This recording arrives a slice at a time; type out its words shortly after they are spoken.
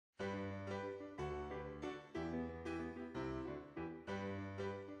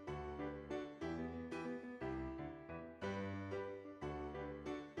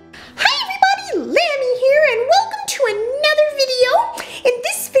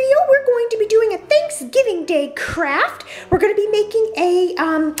everyday craft. We're going to be making a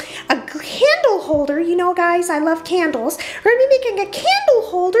candle holder. You know, guys, I love candles. We're going to be making a candle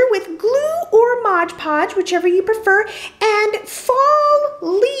holder with glue or Mod Podge, whichever you prefer, and fall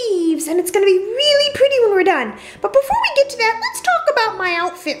leaves. And it's going to be really pretty when we're done. But before we get to that, let's talk about my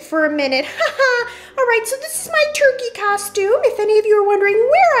outfit for a minute. All right, so this is my turkey costume. If any of you are wondering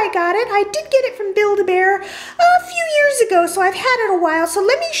where I got it, I did get it from Build-A-Bear a few years ago, so I've had it a while. So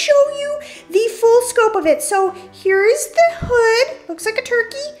let me show you the full scope of it. So here is the hood. Looks like a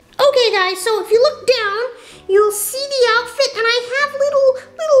turkey. Okay, guys, so if you look down, you'll see the outfit, and I have little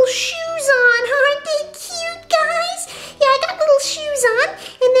shoes on. Aren't they cute, guys? Yeah, I got little shoes on.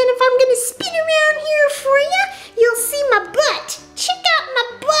 And then if I'm going to spin around here for you, you'll see my butt. Check out my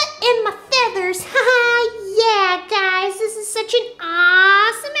butt and my feathers. Yeah, guys, this is such an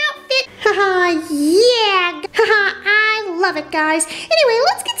awesome outfit. Yeah. I love it, guys. Anyway,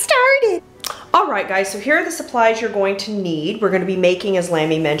 let's get started. Alright guys, so here are the supplies you're going to need. We're going to be making, as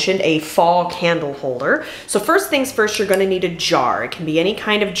Lammy mentioned, a fall candle holder. So first things first, you're going to need a jar. It can be any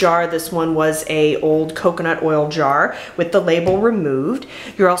kind of jar. This one was a old coconut oil jar with the label removed.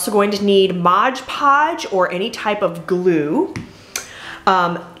 You're also going to need Mod Podge or any type of glue.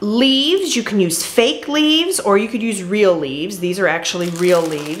 Leaves, you can use fake leaves or you could use real leaves. These are actually real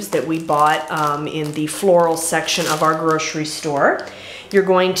leaves that we bought in the floral section of our grocery store. You're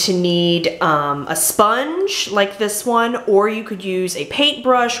going to need a sponge like this one, or you could use a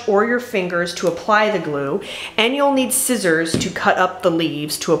paintbrush or your fingers to apply the glue, and you'll need scissors to cut up the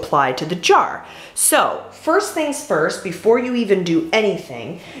leaves to apply to the jar. So first things first, before you even do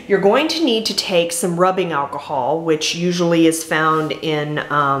anything, you're going to need to take some rubbing alcohol, which usually is found in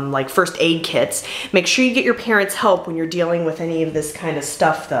like first aid kits. Make sure you get your parents' help when you're dealing with any of this kind of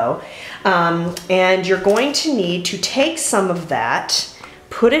stuff though. And you're going to need to take some of that,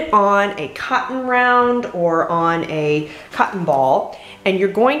 put it on a cotton round or on a cotton ball, and you're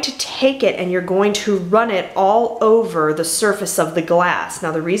going to take it and you're going to run it all over the surface of the glass.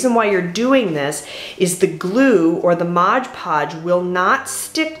 Now the reason why you're doing this is the glue or the Mod Podge will not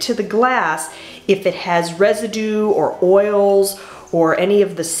stick to the glass if it has residue or oils or any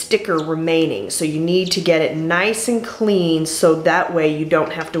of the sticker remaining. So you need to get it nice and clean so that way you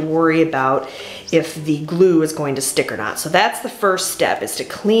don't have to worry about if the glue is going to stick or not. So that's the first step, is to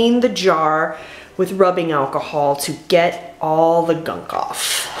clean the jar with rubbing alcohol to get all the gunk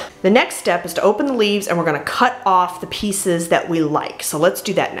off. The next step is to open the leaves, and we're going to cut off the pieces that we like. So let's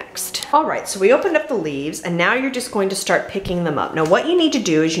do that next. All right, so we opened up the leaves, and now you're just going to start picking them up. Now what you need to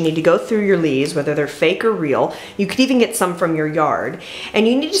do is you need to go through your leaves, whether they're fake or real. You could even get some from your yard, and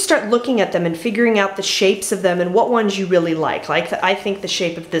you need to start looking at them and figuring out the shapes of them and what ones you really like. I think the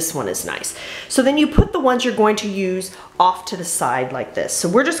shape of this one is nice. So then you put the ones you're going to use off to the side like this. So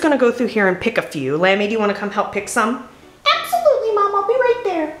we're just going to go through here and pick a few. Lammy, do you want to come help pick some? Absolutely, Mom. I'll be right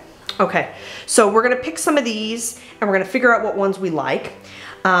there. Okay, so we're going to pick some of these and we're going to figure out what ones we like.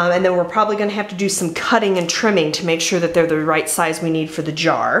 And then we're probably going to have to do some cutting and trimming to make sure that they're the right size we need for the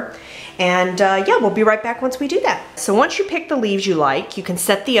jar. And yeah, we'll be right back once we do that. So once you pick the leaves you like, you can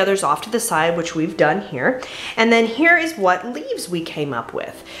set the others off to the side, which we've done here. And then here is what leaves we came up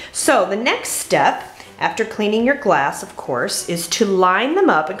with. So the next step, after cleaning your glass, of course, is to line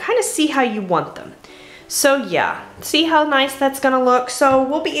them up and kind of see how you want them. So yeah, see how nice that's gonna look? So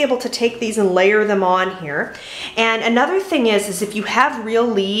we'll be able to take these and layer them on here. And another thing is if you have real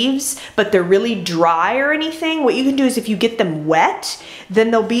leaves, but they're really dry or anything, what you can do is if you get them wet,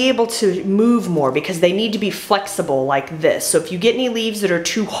 then they'll be able to move more because they need to be flexible like this. So if you get any leaves that are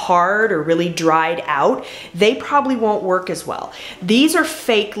too hard or really dried out, they probably won't work as well. These are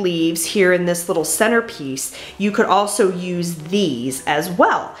fake leaves here in this little centerpiece. You could also use these as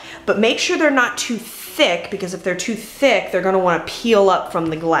well, but make sure they're not too thick, because if they're too thick, they're going to want to peel up from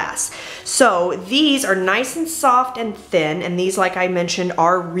the glass. So these are nice and soft and thin, and these, like I mentioned,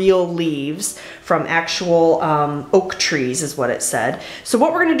 are real leaves from actual oak trees is what it said. So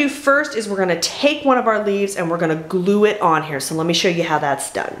what we're going to do first is we're going to take one of our leaves and we're going to glue it on here. So let me show you how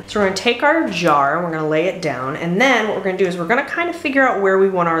that's done. So we're going to take our jar and we're going to lay it down, and then what we're going to do is we're going to kind of figure out where we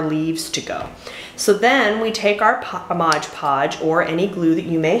want our leaves to go. So then we take our Mod Podge or any glue that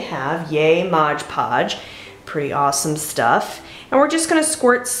you may have. Yay, Mod Podge. Pretty awesome stuff. And we're just going to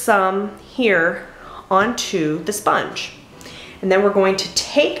squirt some here onto the sponge. And then we're going to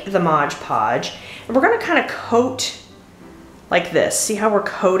take the Mod Podge and we're going to kind of coat like this. See how we're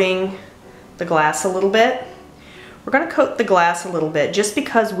coating the glass a little bit? We're going to coat the glass a little bit just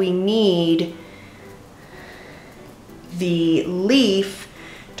because we need the leaf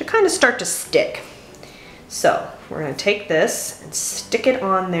to kind of start to stick. So we're going to take this and stick it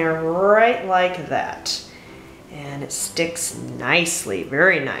on there right like that. And it sticks nicely,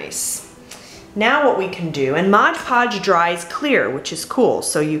 very nice. Now what we can do, and Mod Podge dries clear, which is cool.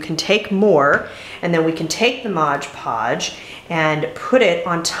 So you can take more, and then we can take the Mod Podge and put it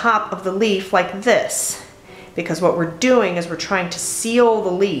on top of the leaf like this. Because what we're doing is we're trying to seal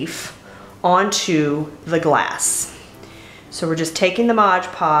the leaf onto the glass. So we're just taking the Mod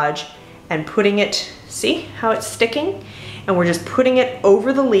Podge and putting it, see how it's sticking? And we're just putting it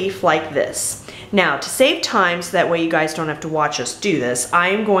over the leaf like this. Now, to save time so that way you guys don't have to watch us do this, I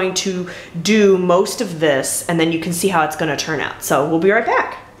am going to do most of this and then you can see how it's gonna turn out. So we'll be right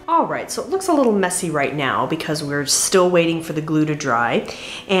back. All right, so it looks a little messy right now because we're still waiting for the glue to dry.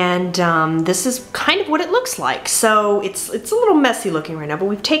 And this is kind of what it looks like. So it's a little messy looking right now, but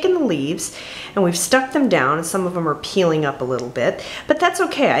we've taken the leaves and we've stuck them down, and some of them are peeling up a little bit, but that's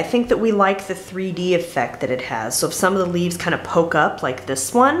okay. I think that we like the 3D effect that it has. So if some of the leaves kind of poke up like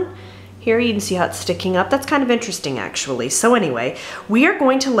this one, here you can see how it's sticking up. That's kind of interesting actually. So anyway, we are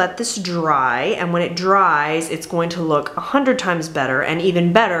going to let this dry, and when it dries, it's going to look 100 times better, and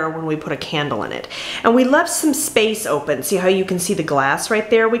even better when we put a candle in it. And we left some space open. See how you can see the glass right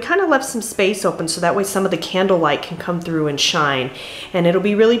there? We kind of left some space open so that way some of the candlelight can come through and shine, and it'll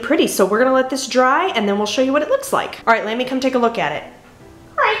be really pretty. So we're gonna let this dry and then we'll show you what it looks like. All right, Lammy, come take a look at it.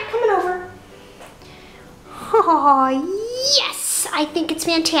 All right, coming over. Oh, yes, I think it's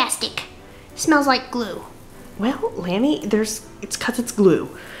fantastic. Smells like glue. Well, Lammy, it's because it's glue.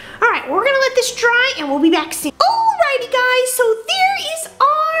 All right, we're gonna let this dry and we'll be back soon. Alrighty guys, so there is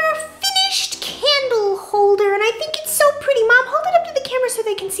our finished candle holder, and I think it's so pretty. Mom, hold it up to the camera so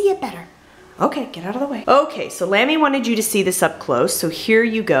they can see it better. Okay, get out of the way. Okay, so Lammy wanted you to see this up close, so here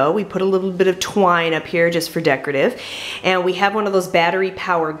you go. We put a little bit of twine up here just for decorative, and we have one of those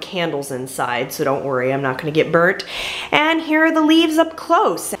battery-powered candles inside, so don't worry, I'm not gonna get burnt. And here are the leaves up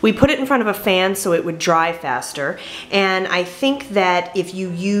close. We put it in front of a fan so it would dry faster, and I think that if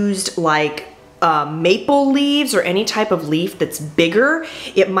you used like maple leaves or any type of leaf that's bigger,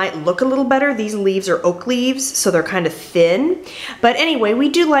 it might look a little better. These leaves are oak leaves, so they're kind of thin. But anyway, we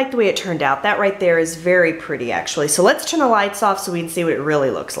do like the way it turned out. That right there is very pretty actually. So let's turn the lights off so we can see what it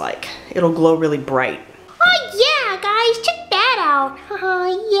really looks like. It'll glow really bright. Oh yeah, guys, check that out.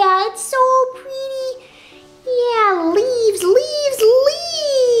 Yeah, it's so pretty. Yeah, leaves, leaves,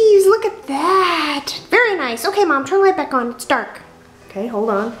 leaves. Look at that. Very nice. Okay, Mom, turn the light back on. It's dark. Okay, hold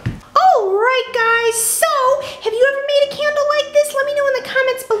on. Alright guys, so have you ever made a candle like this? Let me know in the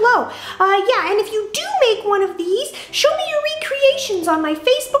comments below. Yeah, and if you do make one of these, show me your recreations on my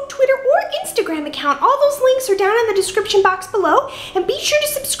Facebook, Twitter, or Instagram account. All those links are down in the description box below. And be sure to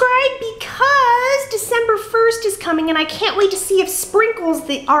subscribe because December 1st is coming and I can't wait to see if Sprinkles,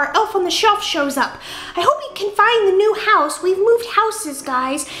 our elf on the shelf, shows up. I hope he can find the new house. We've moved houses,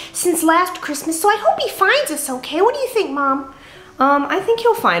 guys, since last Christmas, so I hope he finds us okay. What do you think, Mom? I think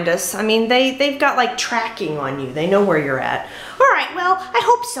he'll find us. I memean, they've got like tracking on you. They know where you're at. All right, well, I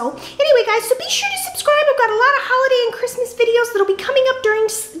hope so. Anyway, guys, so be sure to subscribe. I've got a lot of holiday and Christmas videos that'll be coming up during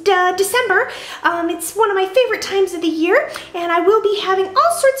December. It's one of my favorite times of the year, and I will be having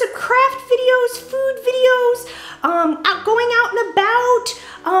all sorts of craft videos, food videos, going out and about.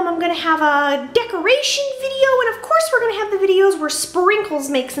 I'm gonna have a decoration video, and of course we're gonna have the videos where Sprinkles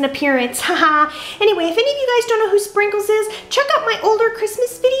makes an appearance. Haha. Anyway, if any of you guys don't know who Sprinkles is, check out my older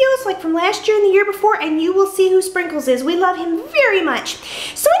Christmas videos like from last year and the year before, and you will see who Sprinkles is. We love him very much.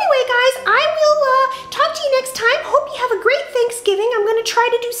 So anyway, guys, I will talk to you next time. Hope you have a great Thanksgiving. I'm gonna try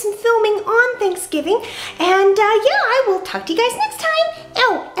to do some filming on Thanksgiving, and yeah, I will talk to you guys next time.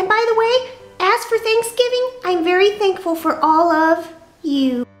 Oh, and by the way, as for Thanksgiving, I'm very thankful for all of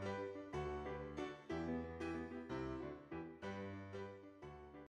you.